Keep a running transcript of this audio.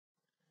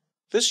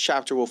This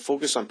chapter will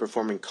focus on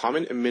performing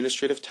common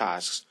administrative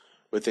tasks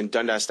within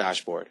Dundas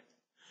Dashboard.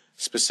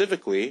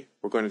 Specifically,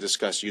 we're going to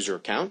discuss user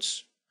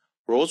accounts,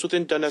 roles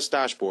within Dundas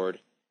Dashboard,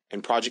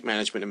 and project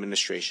management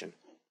administration.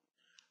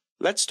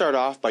 Let's start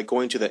off by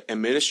going to the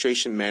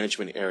administration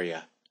management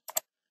area.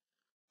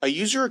 A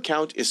user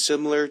account is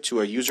similar to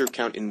a user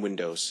account in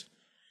Windows.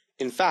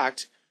 In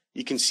fact,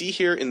 you can see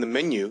here in the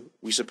menu,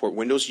 we support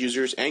Windows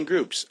users and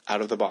groups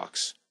out of the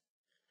box.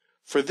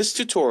 For this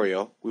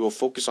tutorial, we will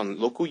focus on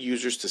local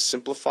users to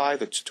simplify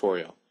the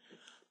tutorial,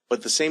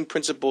 but the same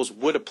principles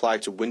would apply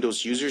to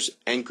Windows users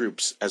and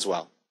groups as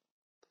well.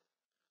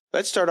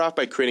 Let's start off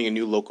by creating a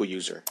new local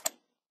user.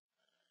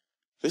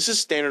 This is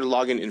standard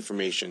login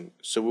information,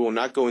 so we will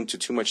not go into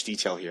too much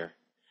detail here.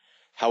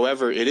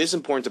 However, it is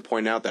important to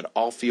point out that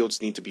all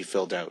fields need to be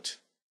filled out.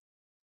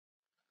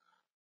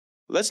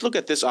 Let's look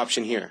at this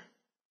option here.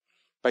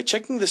 By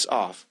checking this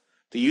off,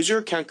 the user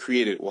account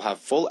created will have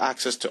full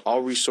access to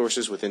all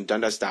resources within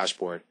Dundas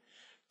Dashboard.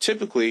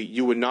 Typically,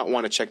 you would not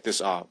want to check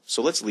this off,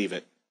 so let's leave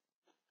it.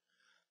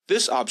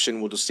 This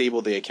option will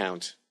disable the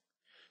account.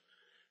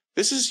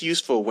 This is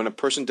useful when a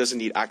person doesn't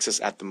need access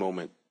at the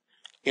moment.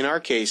 In our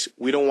case,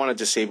 we don't want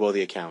to disable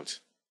the account.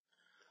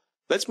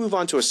 Let's move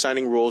on to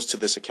assigning roles to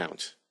this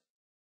account.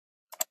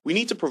 We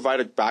need to provide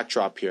a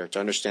backdrop here to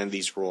understand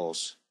these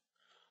roles.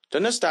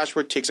 Dundas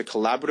Dashboard takes a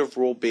collaborative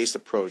role-based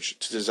approach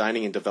to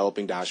designing and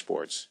developing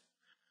dashboards.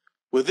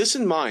 With this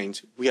in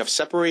mind, we have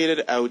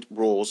separated out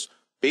roles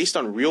based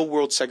on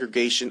real-world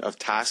segregation of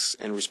tasks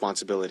and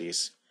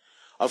responsibilities.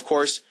 Of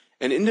course,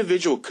 an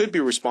individual could be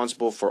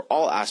responsible for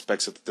all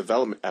aspects of the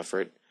development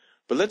effort,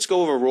 but let's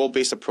go over a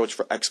role-based approach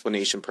for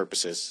explanation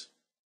purposes.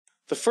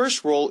 The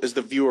first role is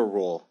the viewer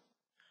role.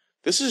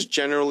 This is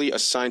generally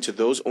assigned to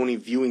those only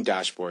viewing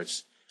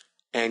dashboards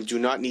and do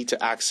not need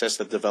to access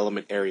the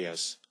development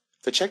areas.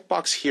 The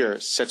checkbox here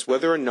sets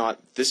whether or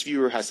not this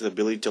viewer has the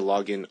ability to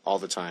log in all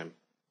the time.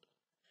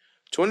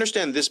 To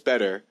understand this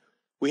better,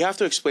 we have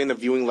to explain the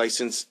viewing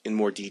license in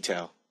more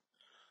detail.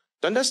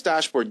 Dundas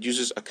Dashboard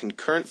uses a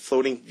concurrent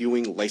floating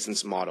viewing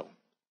license model.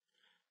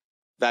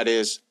 That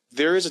is,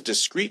 there is a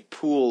discrete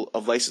pool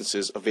of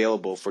licenses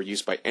available for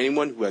use by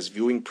anyone who has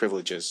viewing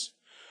privileges.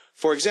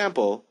 For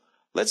example,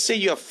 let's say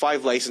you have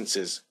 5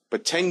 licenses,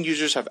 but 10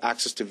 users have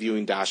access to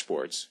viewing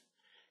dashboards.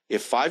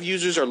 If 5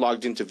 users are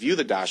logged in to view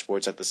the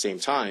dashboards at the same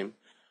time,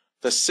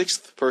 the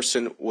 6th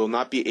person will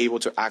not be able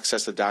to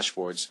access the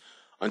dashboards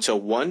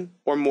until 1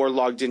 or more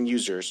logged in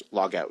users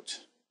log out.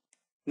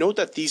 Note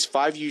that these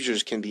 5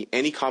 users can be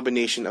any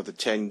combination of the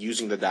 10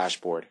 using the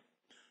dashboard.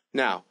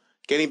 Now,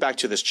 getting back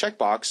to this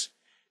checkbox,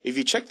 if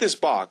you check this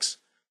box,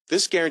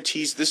 this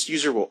guarantees this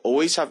user will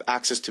always have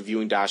access to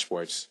viewing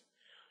dashboards.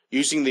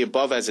 Using the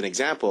above as an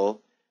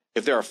example,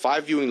 if there are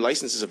 5 viewing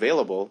licenses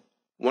available,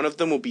 one of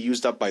them will be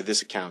used up by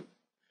this account.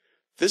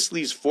 This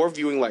leaves 4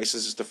 viewing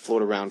licenses to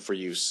float around for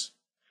use.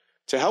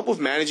 To help with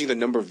managing the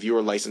number of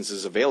viewer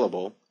licenses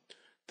available,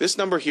 this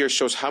number here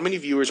shows how many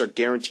viewers are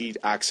guaranteed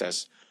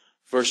access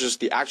versus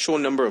the actual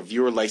number of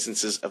viewer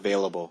licenses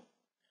available.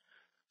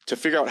 To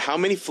figure out how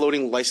many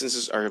floating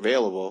licenses are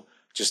available,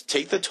 just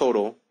take the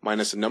total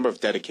minus the number of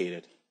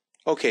dedicated.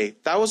 Okay,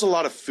 that was a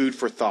lot of food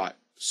for thought,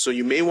 so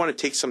you may want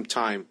to take some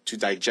time to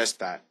digest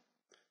that.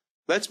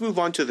 Let's move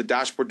on to the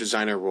Dashboard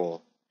Designer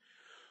role.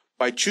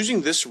 By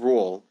choosing this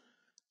role,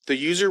 the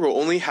user will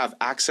only have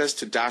access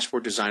to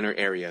Dashboard Designer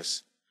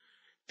areas.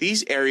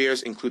 These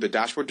areas include the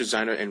Dashboard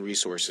Designer and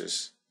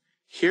resources.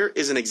 Here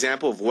is an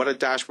example of what a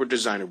Dashboard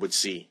Designer would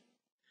see.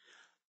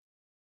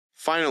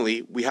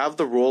 Finally, we have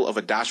the role of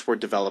a Dashboard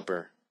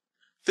Developer.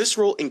 This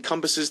role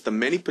encompasses the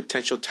many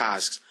potential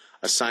tasks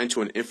assigned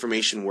to an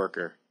information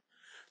worker.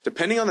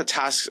 Depending on the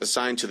tasks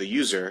assigned to the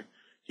user,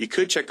 you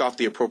could check off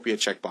the appropriate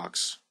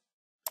checkbox.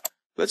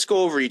 Let's go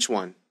over each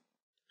one.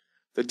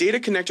 The Data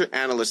Connector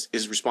Analyst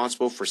is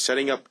responsible for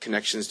setting up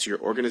connections to your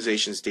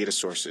organization's data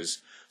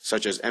sources,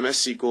 such as MS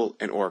SQL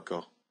and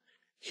Oracle.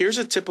 Here's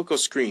a typical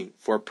screen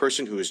for a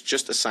person who is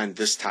just assigned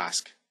this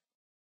task.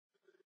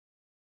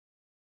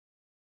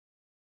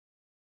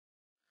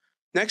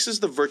 Next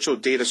is the Virtual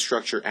Data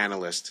Structure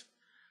Analyst.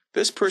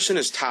 This person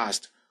is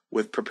tasked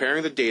with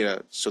preparing the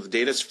data so the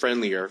data is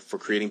friendlier for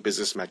creating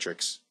business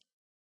metrics.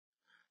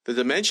 The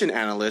Dimension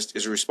Analyst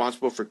is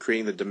responsible for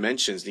creating the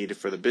dimensions needed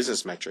for the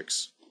business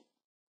metrics.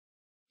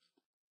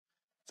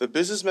 The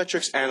Business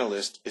Metrics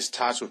Analyst is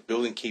tasked with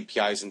building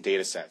KPIs and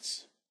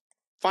datasets.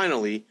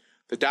 Finally,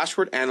 the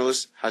Dashboard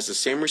Analyst has the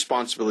same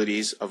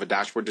responsibilities of a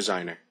Dashboard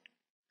Designer.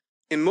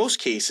 In most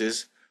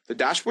cases, the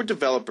Dashboard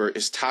Developer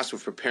is tasked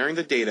with preparing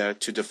the data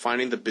to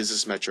defining the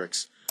business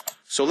metrics.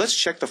 So let's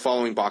check the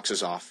following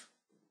boxes off.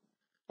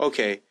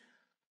 Okay,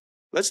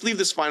 let's leave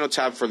this final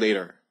tab for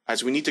later,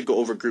 as we need to go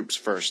over groups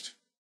first.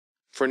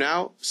 For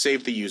now,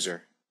 save the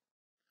user.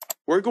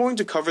 We're going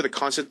to cover the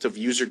concept of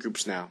user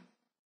groups now.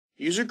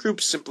 User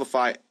groups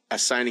simplify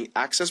assigning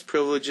access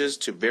privileges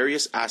to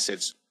various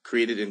assets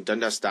created in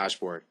Dundas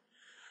Dashboard.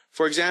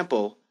 For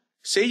example,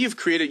 say you've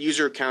created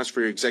user accounts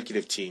for your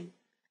executive team,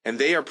 and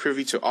they are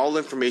privy to all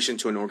information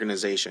to an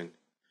organization.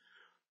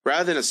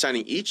 Rather than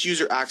assigning each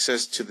user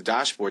access to the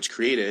dashboards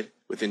created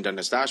within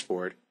Dundas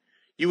Dashboard,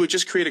 you would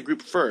just create a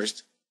group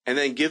first and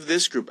then give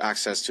this group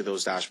access to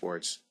those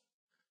dashboards.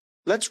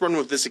 Let's run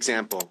with this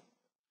example.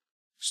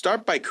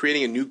 Start by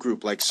creating a new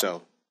group like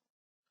so.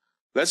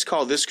 Let's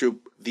call this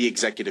group the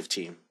Executive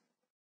Team.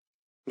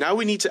 Now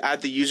we need to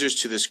add the users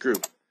to this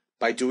group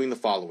by doing the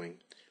following.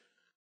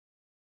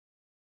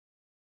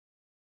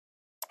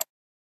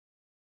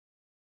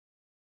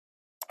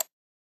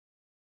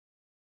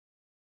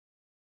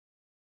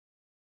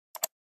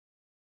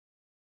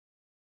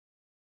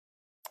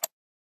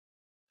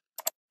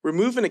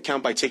 Remove an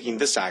account by taking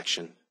this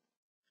action.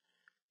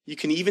 You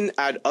can even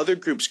add other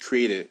groups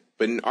created,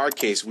 but in our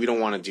case, we don't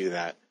want to do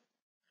that.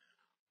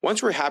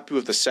 Once we're happy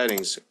with the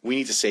settings, we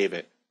need to save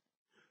it.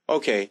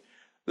 Okay,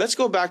 let's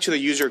go back to the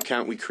user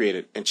account we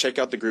created and check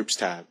out the Groups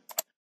tab.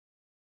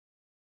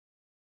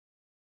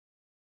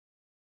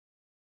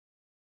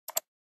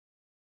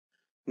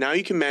 Now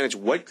you can manage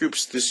what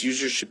groups this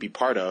user should be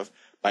part of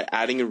by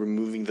adding and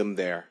removing them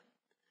there.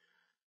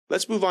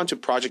 Let's move on to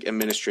Project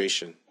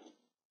Administration.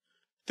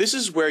 This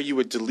is where you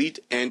would delete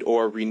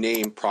and/or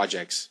rename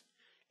projects.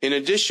 In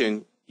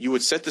addition, you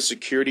would set the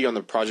security on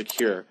the project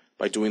here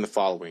by doing the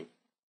following.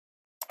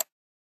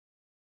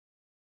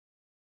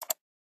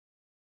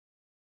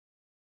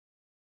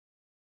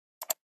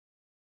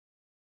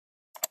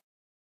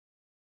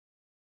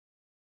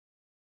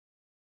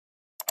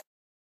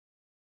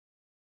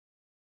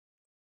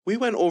 We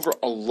went over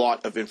a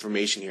lot of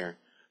information here,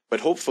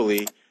 but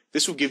hopefully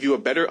this will give you a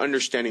better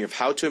understanding of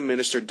how to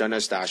administer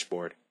Dundas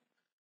Dashboard.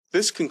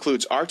 This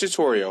concludes our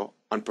tutorial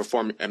on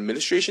performing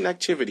administration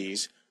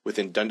activities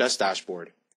within Dundas Dashboard.